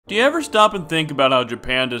Do you ever stop and think about how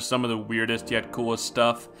Japan does some of the weirdest yet coolest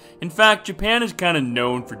stuff? In fact, Japan is kind of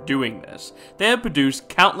known for doing this. They have produced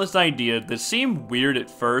countless ideas that seem weird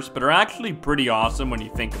at first, but are actually pretty awesome when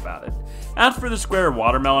you think about it. As for the square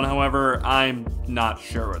watermelon, however, I'm not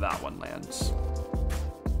sure where that one lands.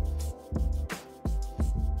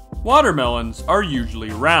 Watermelons are usually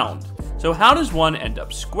round, so how does one end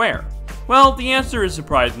up square? Well, the answer is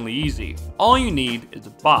surprisingly easy. All you need is a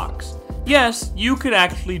box. Yes, you could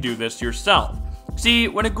actually do this yourself. See,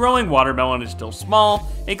 when a growing watermelon is still small,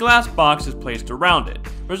 a glass box is placed around it,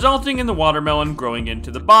 resulting in the watermelon growing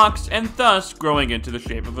into the box and thus growing into the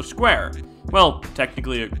shape of a square. Well,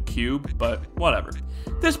 technically a cube, but whatever.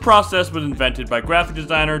 This process was invented by graphic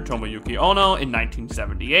designer Tomoyuki Ono in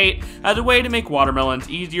 1978 as a way to make watermelons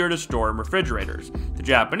easier to store in refrigerators. The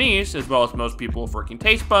Japanese, as well as most people with working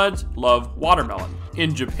taste buds, love watermelon.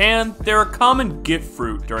 In Japan, they're a common gift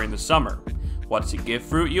fruit during the summer. What's a gift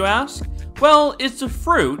fruit, you ask? Well, it's a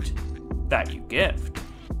fruit that you gift.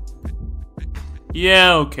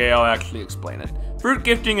 Yeah, okay, I'll actually explain it. Fruit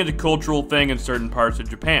gifting is a cultural thing in certain parts of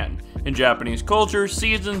Japan. In Japanese culture,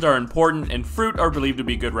 seasons are important, and fruit are believed to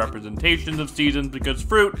be good representations of seasons because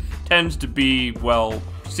fruit tends to be, well,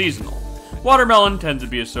 seasonal. Watermelon tends to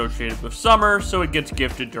be associated with summer, so it gets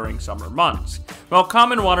gifted during summer months. While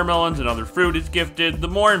common watermelons and other fruit is gifted, the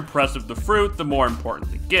more impressive the fruit, the more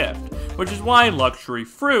important the gift, which is why luxury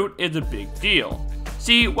fruit is a big deal.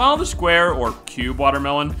 See, while the square or cube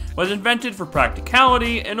watermelon was invented for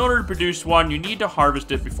practicality, in order to produce one, you need to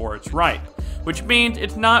harvest it before it's ripe, which means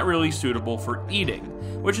it's not really suitable for eating,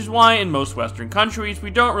 which is why in most Western countries we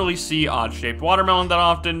don't really see odd-shaped watermelon that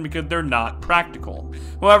often because they're not practical.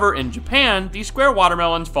 However, in Japan, these square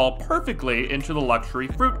watermelons fall perfectly into the luxury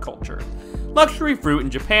fruit culture. Luxury fruit in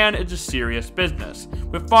Japan is a serious business,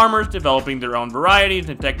 with farmers developing their own varieties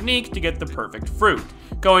and techniques to get the perfect fruit,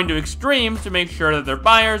 going to extremes to make sure that their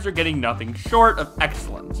buyers are getting nothing short of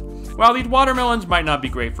excellence. While these watermelons might not be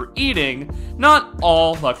great for eating, not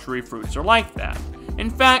all luxury fruits are like that. In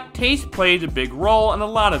fact, taste plays a big role in a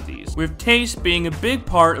lot of these, with taste being a big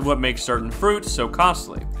part of what makes certain fruits so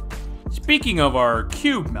costly. Speaking of our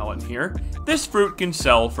cube melon here, this fruit can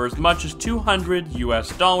sell for as much as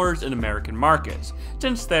 $200 in American markets,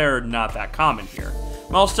 since they're not that common here,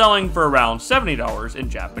 while selling for around $70 in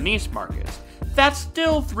Japanese markets. That's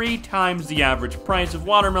still 3 times the average price of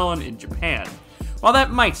watermelon in Japan. While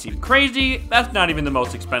that might seem crazy, that's not even the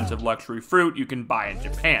most expensive luxury fruit you can buy in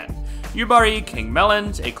Japan. Yubari king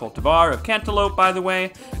melons, a cultivar of cantaloupe by the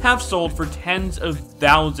way, have sold for tens of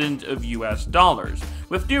thousands of US dollars,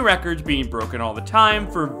 with new records being broken all the time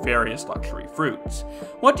for various luxury fruits.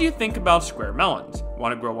 What do you think about square melons?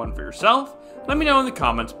 Want to grow one for yourself? Let me know in the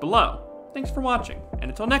comments below. Thanks for watching,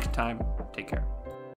 and until next time, take care.